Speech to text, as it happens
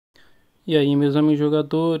E aí, meus amigos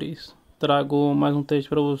jogadores, trago mais um teste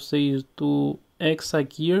para vocês do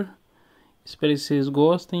Exagear. Espero que vocês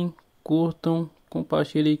gostem, curtam,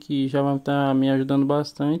 compartilhem, que já vai estar me ajudando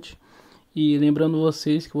bastante. E lembrando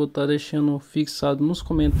vocês que vou estar deixando fixado nos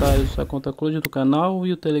comentários a conta cloud do canal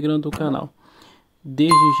e o Telegram do canal.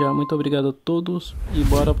 Desde já, muito obrigado a todos e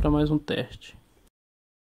bora para mais um teste.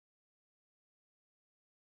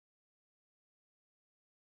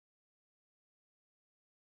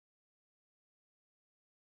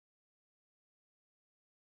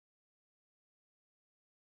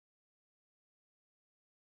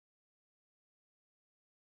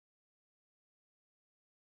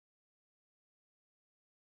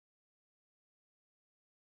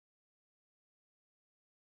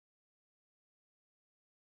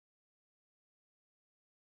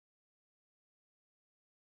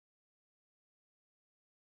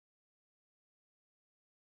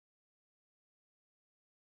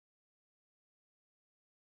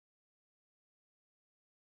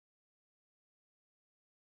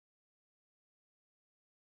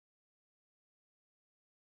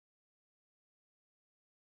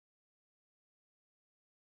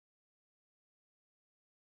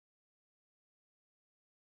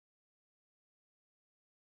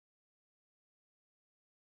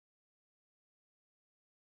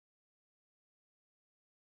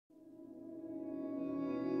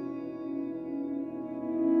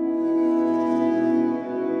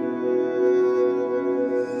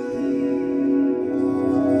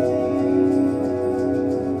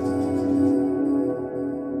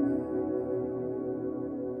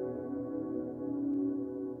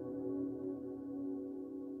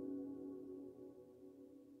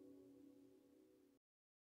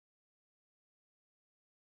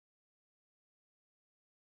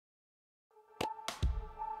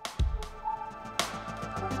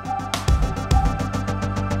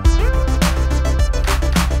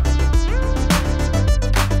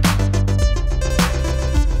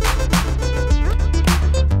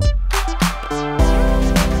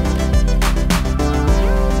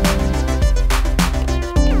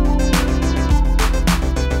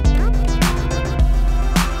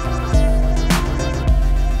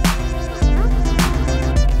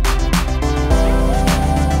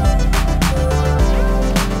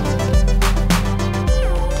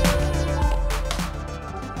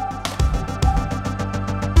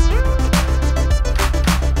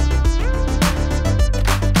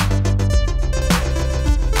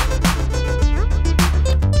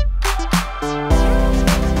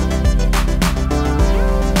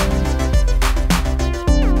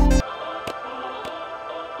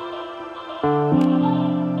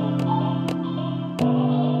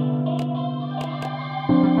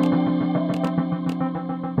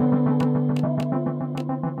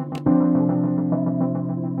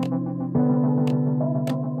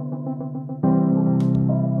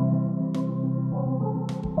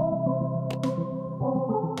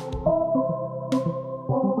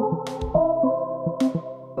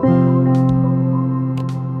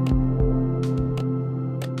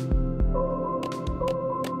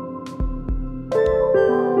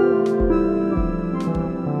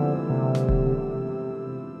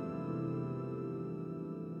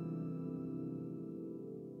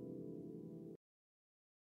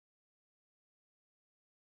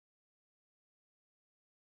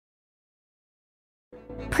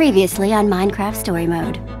 Previously on Minecraft Story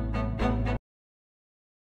Mode.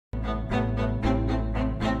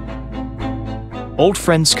 Old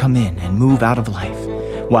friends come in and move out of life,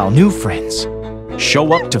 while new friends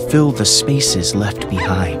show up to fill the spaces left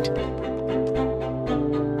behind.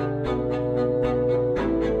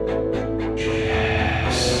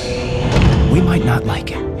 We might not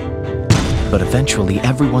like it, but eventually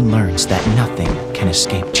everyone learns that nothing can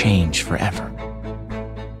escape change forever.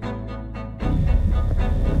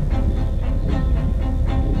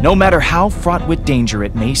 No matter how fraught with danger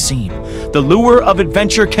it may seem, the lure of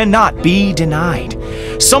adventure cannot be denied.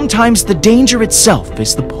 Sometimes the danger itself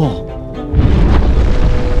is the pull.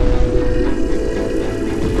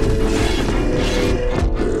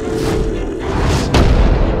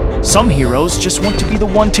 Some heroes just want to be the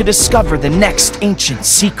one to discover the next ancient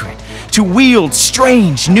secret, to wield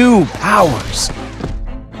strange new powers.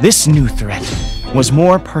 This new threat was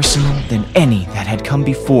more personal than any that had come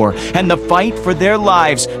before, and the fight for their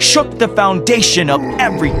lives shook the foundation of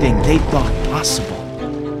everything they thought possible.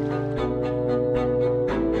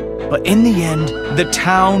 But in the end, the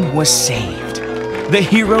town was saved. The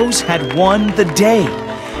heroes had won the day,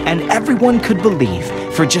 and everyone could believe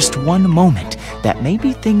for just one moment that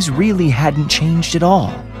maybe things really hadn't changed at all.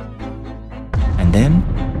 And then,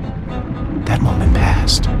 that moment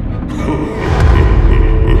passed.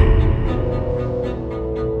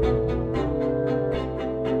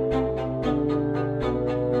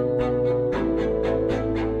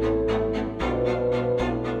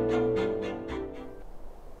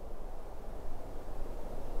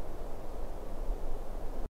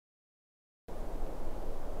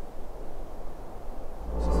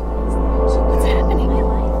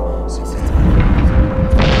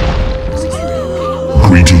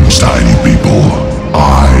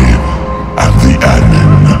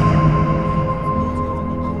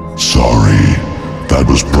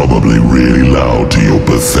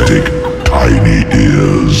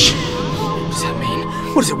 is. What does that mean?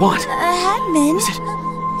 What does it want? Admin.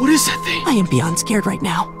 What is that thing? I am beyond scared right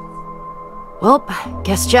now. Well,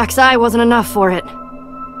 guess Jack's eye wasn't enough for it.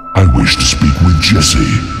 I wish to speak with Jesse,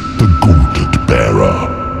 the gauntlet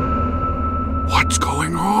bearer. What's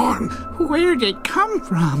going on? Where'd it come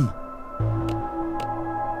from?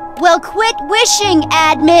 Well, quit wishing,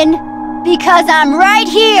 admin, because I'm right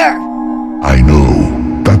here. I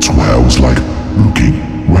know. That's why I was like, looking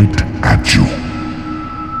right at you.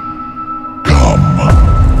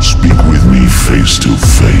 Come, speak with me face to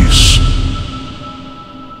face.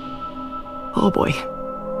 Oh boy.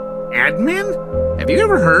 Admin? Have you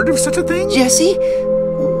ever heard of such a thing? Jesse,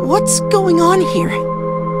 what's going on here?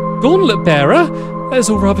 Gauntlet bearer? That is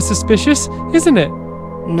all rather suspicious, isn't it?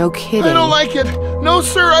 No kidding. I don't like it. No,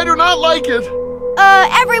 sir, I do not like it.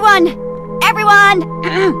 Everyone!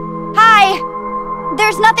 Hi!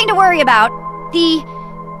 There's nothing to worry about. The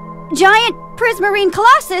giant prismarine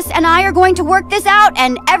colossus and I are going to work this out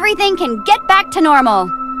and everything can get back to normal.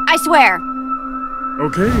 I swear.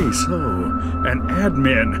 Okay, so, an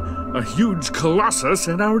admin, a huge colossus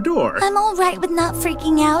at our door. I'm alright with not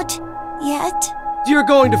freaking out. Yet. You're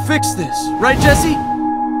going to fix this, right, Jesse?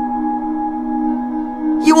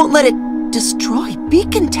 You won't let it destroy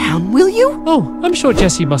Beacon Town, will you? Oh, I'm sure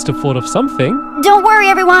Jesse must have thought of something. Don't worry,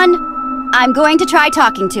 everyone. I'm going to try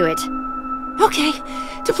talking to it. Okay,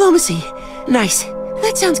 diplomacy. Nice.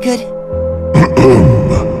 That sounds good.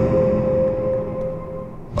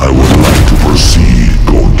 I would like to proceed,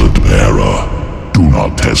 Gauntlet Bearer. Do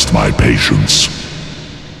not test my patience.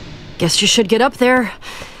 Guess you should get up there.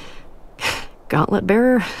 Gauntlet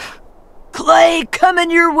bearer. Clay, coming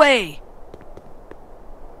your way!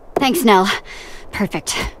 Thanks, Nell.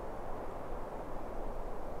 Perfect.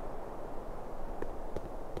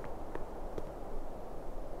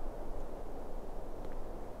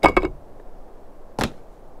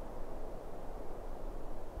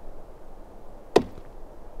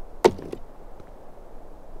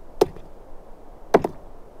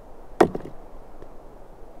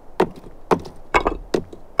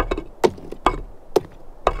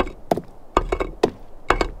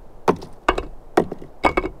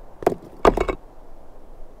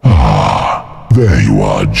 There you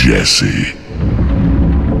are, Jesse.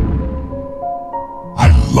 I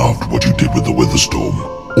loved what you did with the Witherstorm.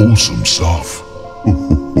 Awesome stuff.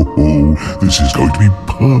 This is going to be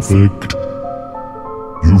perfect.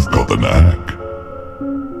 You've got the knack.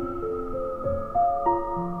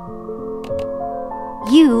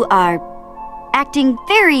 You are acting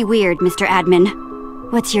very weird, Mr. Admin.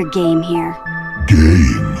 What's your game here?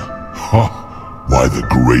 Game? Ha! Why, the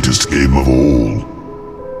greatest game of all.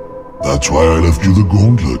 That's why I left you the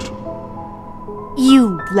gauntlet.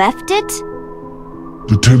 You left it?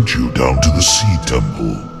 To tempt you down to the Sea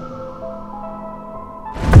Temple.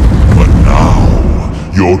 But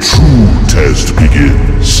now, your true test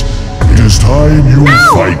begins. It is time you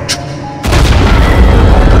fight.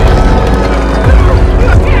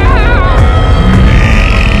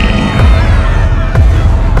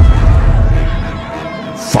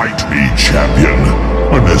 Fight me, champion.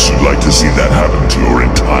 Unless you'd like to see that happen to your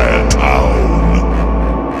entire town.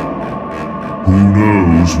 Who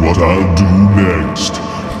knows what I'll do next?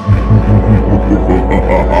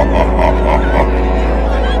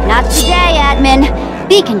 Not today, Admin.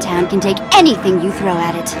 Beacon Town can take anything you throw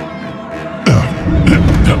at it.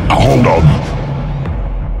 Hold on.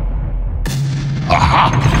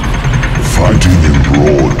 Aha! Fighting in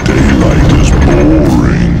broad daylight is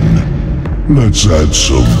boring. Let's add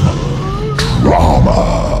some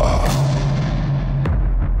drama.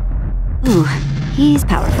 Ooh, he's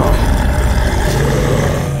powerful.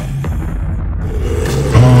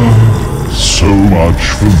 So much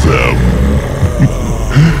for them.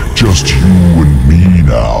 Just you and me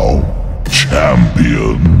now,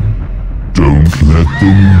 champion. Don't let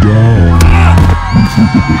them down.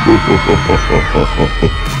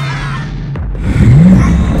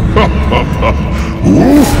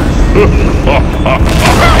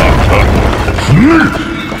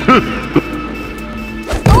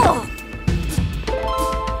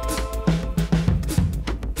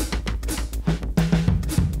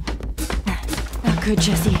 Not good,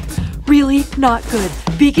 Jesse. Really not good.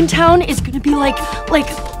 Beacon Town is gonna be like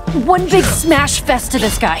one big smash fest to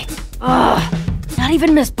this guy. Ugh. Not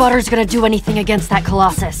even Miss Butter's gonna do anything against that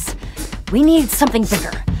Colossus. We need something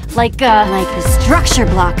bigger. Like the structure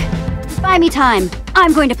block. Buy me time.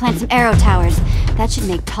 I'm going to plant some arrow towers. That should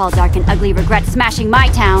make Tall, Dark, and Ugly regret smashing my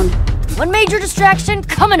town. One major distraction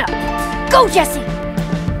coming up. Go, Jesse!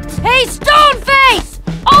 Hey, Stoneface!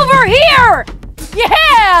 Over here!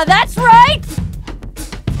 Yeah, that's right!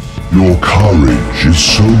 Your courage is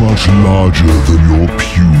so much larger than your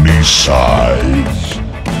puny size.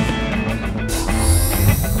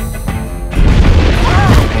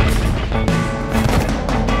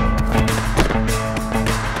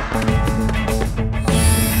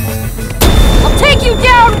 I'll take you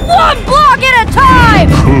down one block at a time!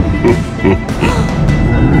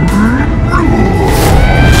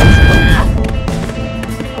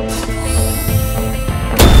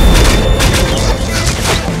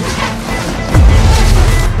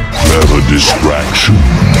 Clever distraction,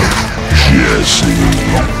 Jesse.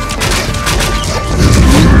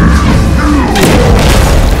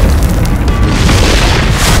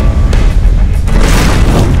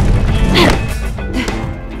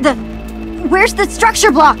 Where's the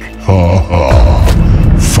structure block? Ha ha.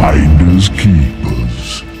 Finders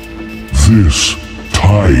keepers. This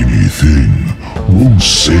tiny thing won't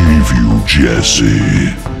save you,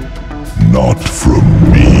 Jesse. Not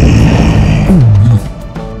from me.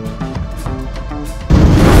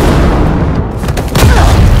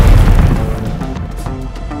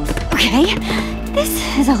 Okay, this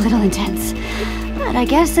is a little intense. But I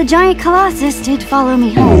guess the giant colossus did follow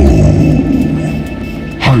me home.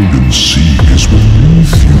 Hide and seek is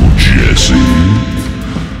beneath you, Jesse.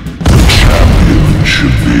 The champion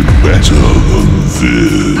should be better than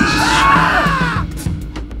this.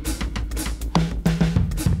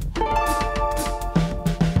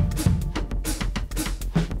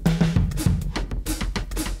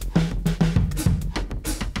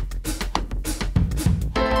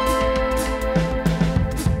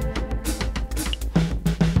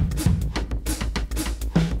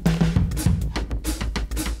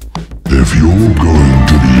 If you're going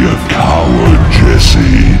to be a coward,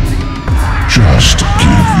 Jesse, just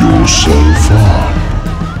give yourself up.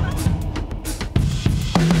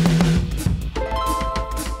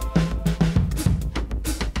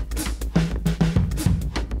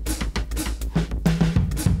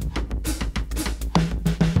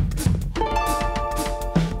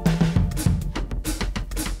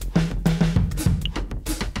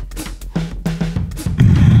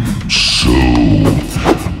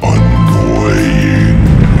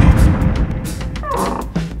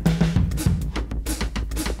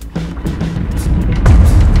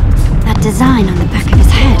 Design on the back of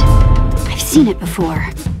his head. I've seen it before.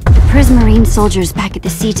 The Prismarine soldiers back at the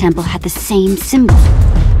Sea Temple had the same symbol.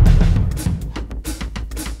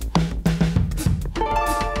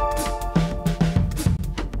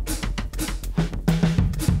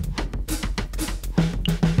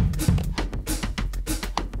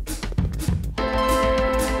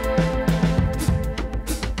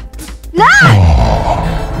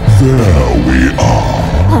 There we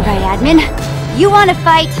are. All right, admin. You want to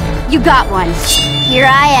fight? You got one. Here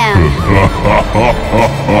I am.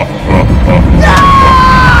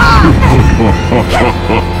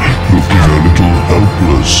 Looking a little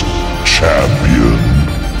helpless, champion.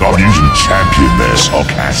 I'm using champion there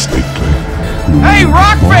sarcastically. Hey,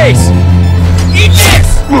 Rock Face! Eat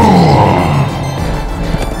this!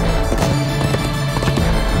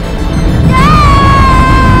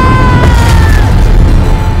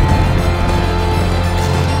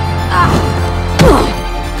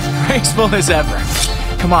 Graceful as ever.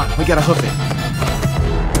 Come on, we gotta hoof it.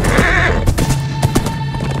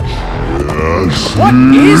 What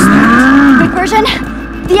is that? Quick version?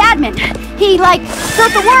 The admin. He, like,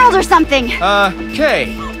 built the world or something.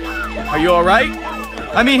 Kay. Are you alright?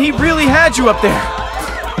 I mean, he really had you up there.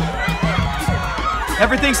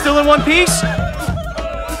 Everything still in one piece?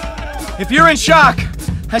 If you're in shock,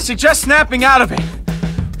 I suggest snapping out of it.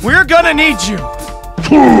 We're gonna need you.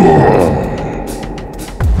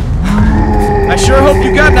 I sure hope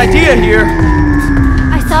you got an idea here.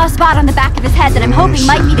 I saw a spot on the back of his head that I'm hoping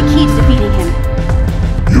might be the key to defeating him.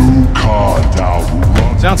 You can't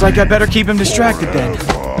outrun. Sounds like I better keep him distracted then.